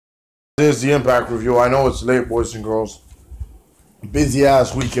This is the Impact review. I know it's late, boys and girls. Busy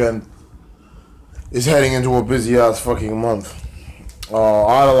ass weekend is heading into a busy ass fucking month.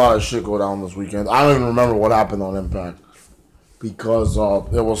 I had a lot of shit go down this weekend. I don't even remember what happened on Impact because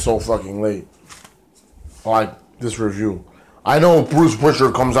it was so fucking late. Like this review. I know Bruce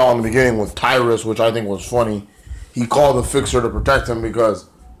Pritchard comes out in the beginning with Tyrus, which I think was funny. He called the Fixer to protect him because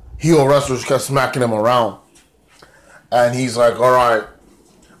heel wrestlers kept smacking him around. And he's like, alright,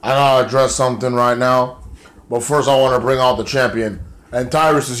 I gotta address something right now, but first I want to bring out the champion. And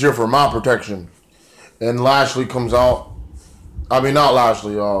Tyrus is here for my protection. And Lashley comes out. I mean, not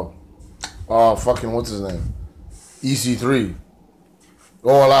Lashley. Fucking what's his name? EC3.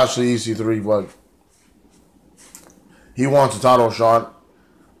 Or Lashley EC3, but he wants a title shot.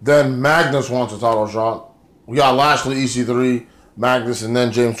 Then Magnus wants a title shot. We got Lashley EC3, Magnus, and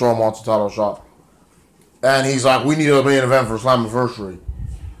then James Storm wants a title shot. And he's like, we need a main event for Slammiversary.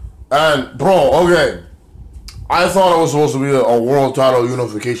 And, bro, okay. I thought it was supposed to be a world title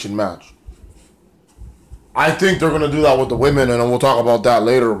unification match. I think they're going to do that with the women, and we'll talk about that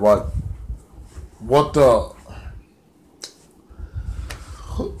later, but what the...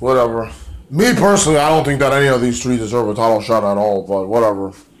 Whatever. Me, personally, I don't think that any of these three deserve a title shot at all, but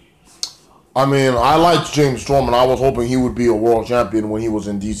whatever. I mean, I liked James Storm, and I was hoping he would be a world champion when he was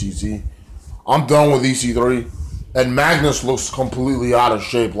in DCC. I'm done with EC3. And Magnus looks completely out of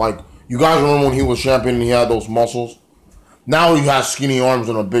shape. Like, you guys remember when he was champion and he had those muscles? Now he has skinny arms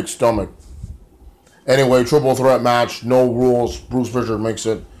and a big stomach. Anyway, triple threat match, no rules. Bruce Pritchard makes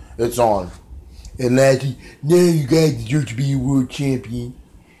it. It's on. And Lashley, now you guys deserve to be a world champion.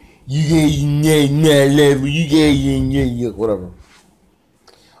 You guys not level. You guys whatever.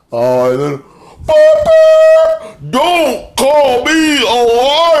 And then, Papa, don't call me a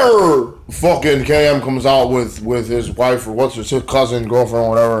liar. Fucking KM comes out with his wife or what's his cousin, girlfriend,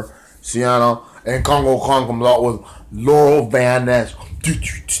 whatever, Sienna, and Congo Khan comes out with Laurel Van Ness.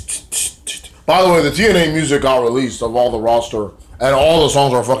 By the way, the TNA music got released of all the roster, and all the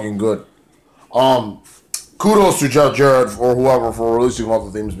songs are fucking good. Kudos to Jeff Jarrett or whoever for releasing all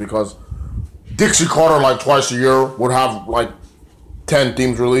the themes, because Dixie Carter, like twice a year, would have like 10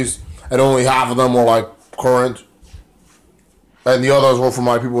 themes released, and only half of them were like current. And the others were from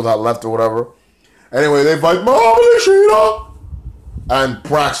my people that left or whatever. Anyway, they fight Mohamed Sheena and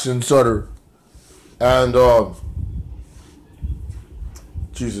Braxton Sutter. And,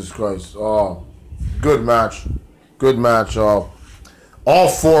 Jesus Christ. Good match. Good match. All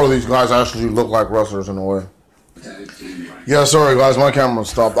four of these guys actually look like wrestlers in a way. Yeah, sorry guys, my camera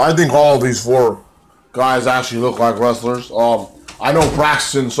stopped. I think all of these four guys actually look like wrestlers. I know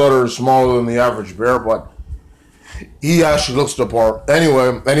Braxton Sutter is smaller than the average bear, but he actually looks the part.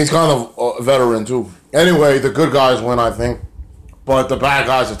 Anyway, and he's kind of a veteran too. Anyway, the good guys win, I think. But the bad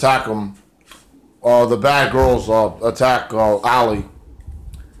guys attack him. The bad girls attack Allie.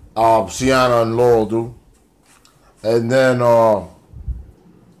 Sienna and Laurel do. And then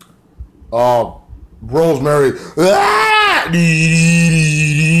Rosemary.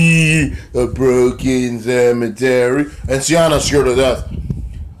 A broken cemetery. And Sienna's scared to death.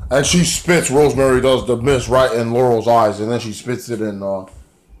 And she spits, Rosemary does the mist right in Laurel's eyes, and then she spits it in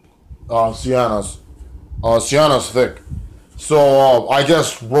Sienna's. Sienna's thick. So I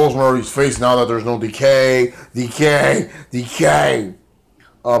guess Rosemary's face, now that there's no decay. Pretty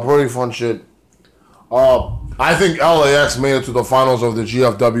fun shit. I think LAX made it to the finals of the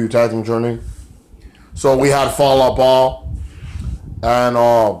GFW Tag Team Journey. So we had Fall Out Ball and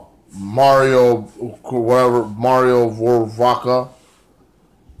Mario Vorvaca.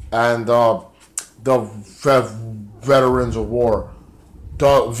 And the Veterans of War,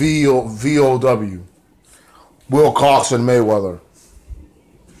 VOW, Wilcox and Mayweather.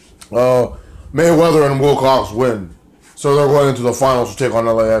 Mayweather and Wilcox win, so they're going into the finals to take on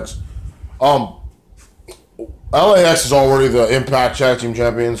LAX. LAX is already the Impact Tag Team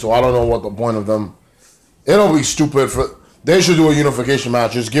champion, so I don't know what the point of them. It'll be stupid for. They should do a unification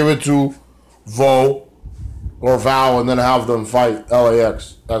match. Just give it to Vo or Val, and then have them fight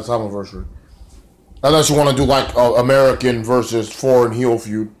LAX at Slammiversary. Unless you want to do like American versus foreign heel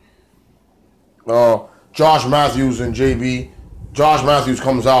feud. Josh Matthews and JB. Josh Matthews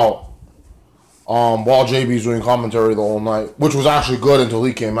comes out while JB's doing commentary the whole night, which was actually good until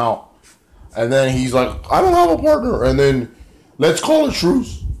he came out. And then he's like, I don't have a partner. And then, let's call it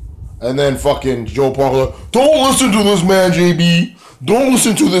truce. And then fucking Joe Parker, don't listen to this man, JB. Don't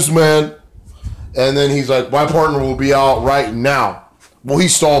listen to this man. And then he's like, my partner will be out right now. Well, he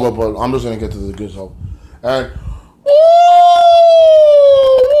stalled it, but I'm just going to get to the good stuff. And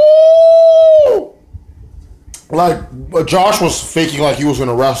like Josh was faking like he was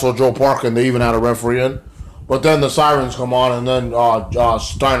gonna wrestle Joe Park, and they even had a referee in. But then the sirens come on, and then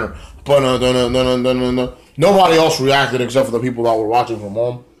Steiner. Nobody else reacted except for the people that were watching from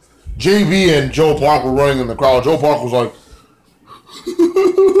home. JB and Joe Park were running in the crowd. Joe Park was like,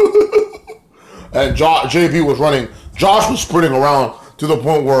 and JB was running. Josh was sprinting around to the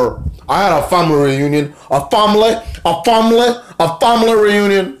point where I had a family reunion, a family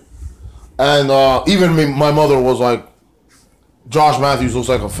reunion, and even my mother was like, Josh Matthews looks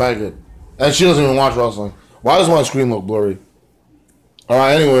like a faggot, and she doesn't even watch wrestling. Why does my screen look blurry? All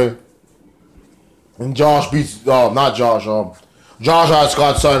right, anyway, and Josh beats Josh had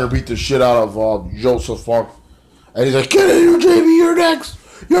Scott Steiner beat the shit out of Joseph Park, and he's like, "Get in here, JB, you're next,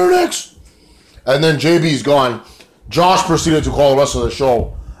 you're next." And then JB's gone. Josh proceeded to call the rest of the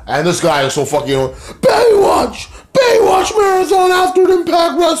show. And this guy is so fucking Baywatch Marathon after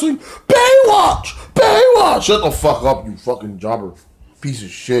Impact Wrestling. Baywatch. Shut the fuck up, you fucking jobber. Piece of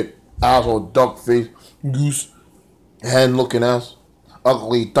shit. Asshole, duck face, goose, hen looking ass.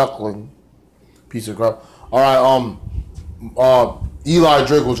 Ugly duckling. Piece of crap. Alright, Eli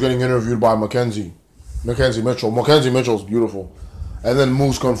Drake was getting interviewed by Mackenzie Mitchell. Mackenzie Mitchell's beautiful. And then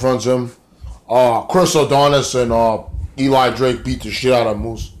Moose confronts him. Chris Adonis and Eli Drake beat the shit out of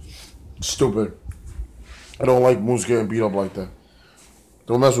Moose. Stupid. I don't like Moose getting beat up like that.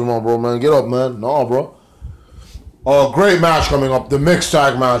 Don't mess with my bro, man. Get up, man. Nah, bro. Great match coming up. The mixed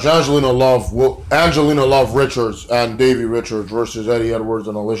tag match. Angelina Love Richards and Davey Richards versus Eddie Edwards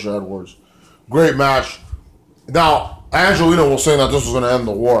and Alicia Edwards. Great match. Now, Angelina was saying that this was going to end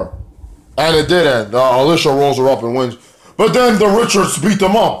the war. And it did end. Alicia rolls her up and wins. But then the Richards beat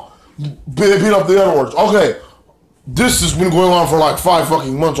them up. They beat up the Edwards. Okay. This has been going on for like 5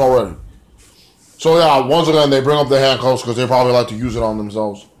 fucking months already. So yeah, once again, they bring up the handcuffs because they probably like to use it on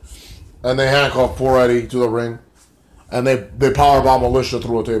themselves. And they handcuff poor Eddie to the ring. And they powerbomb Alicia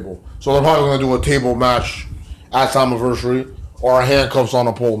through a table. So they're probably going to do a table match at Slammiversary or a handcuffs on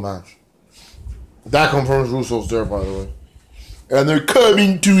a pole match. That confirms Russo's there, by the way. And they're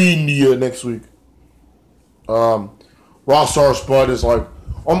coming to India next week. Rockstar Spud is like,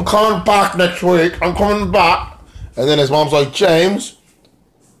 I'm coming back next week. I'm coming back. And then his mom's like, James,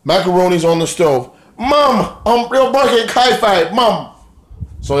 macaroni's on the stove. Mom, you're breaking kayfabe, Mom.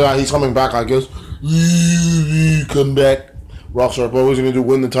 So yeah, he's coming back, I guess. Come back. Rockstar Spud, who's going to do?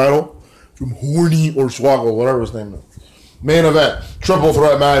 Win the title? From Horny or Swaggle, whatever his name is. Main event, triple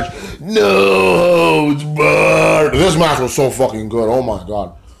threat match. No, it's bad. This match was so fucking good. Oh my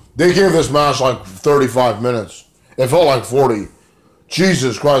god. They gave this match like 35 minutes. It felt like 40.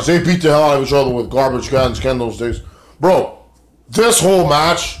 Jesus Christ. They beat the hell out of each other with garbage cans, kendo sticks. Bro, this whole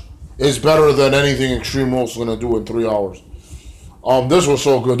match is better than anything Extreme Rules is going to do in 3 hours. This was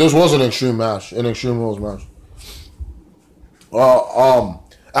so good. This was an Extreme Rules match.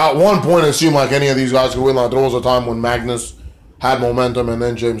 At one point, it seemed like any of these guys could win. Like there was a time when Magnus had momentum, and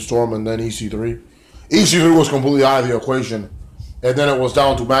then James Storm, and then EC3. EC3 was completely out of the equation, and then it was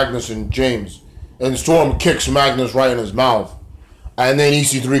down to Magnus and James. And Storm kicks Magnus right in his mouth, and then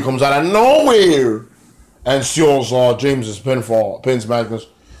EC3 comes out of nowhere and steals James's pins Magnus.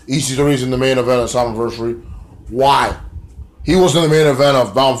 EC3's in the main event of Slammiversary. Why? He was in the main event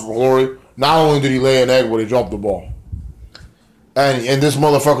of Bound for Glory. Not only did he lay an egg, but he dropped the ball. And this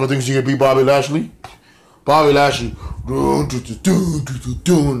motherfucker thinks he can beat Bobby Lashley. Bobby Lashley,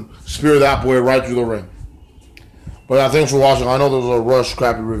 spear that boy right through the ring. But yeah, thanks for watching. I know there was a rush,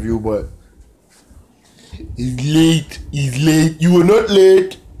 crappy review, but he's late. You were not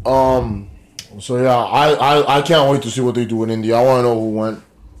late. So yeah, I can't wait to see what they do in India. I want to know who went.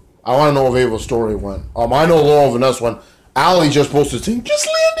 I want to know if Ava's story went. I know Laurel Vanessa went. Ali just posted saying just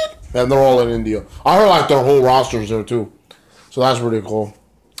landed, and they're all in India. I heard like their whole roster's there too. So that's pretty cool.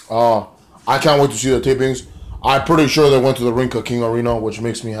 I can't wait to see the tapings. I'm pretty sure they went to the Rinka King Arena, which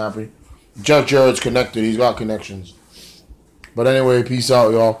makes me happy. Jeff Jarrett's connected. He's got connections. But anyway, peace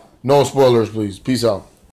out, y'all. No spoilers, please. Peace out.